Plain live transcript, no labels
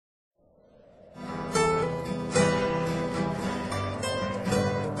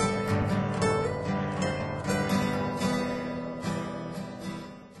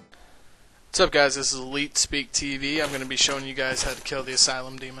What's up, guys? This is Elite Speak TV. I'm going to be showing you guys how to kill the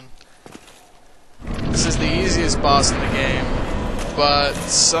Asylum demon. This is the easiest boss in the game, but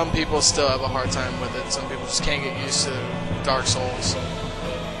some people still have a hard time with it. Some people just can't get used to Dark Souls.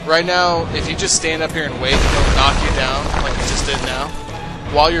 Right now, if you just stand up here and wait, he'll knock you down like you just did now.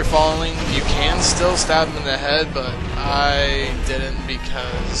 While you're falling, you can still stab him in the head, but I didn't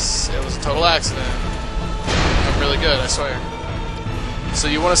because it was a total accident. I'm really good, I swear. So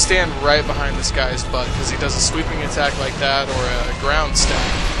you want to stand right behind this guy's butt because he does a sweeping attack like that or a ground stab.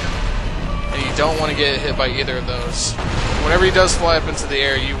 And you don't want to get hit by either of those. Whenever he does fly up into the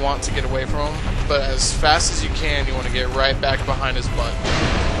air, you want to get away from him, but as fast as you can, you want to get right back behind his butt.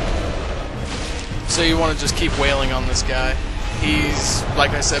 So you want to just keep wailing on this guy. He's,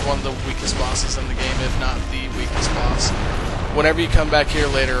 like I said, one of the weakest bosses in the game, if not the weakest boss. Whenever you come back here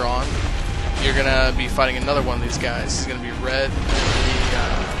later on, you're going to be fighting another one of these guys. He's going to be red.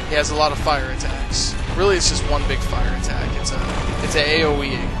 He has a lot of fire attacks. Really, it's just one big fire attack. It's an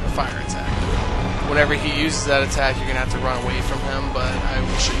AoE fire attack. Whenever he uses that attack, you're going to have to run away from him, but I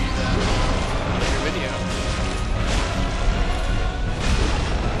will show you that in another video.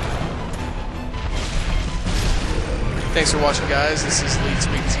 Thanks for watching, guys. This is Elite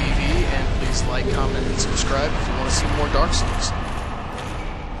Speak TV, and please like, comment, and subscribe if you want to see more Dark Souls.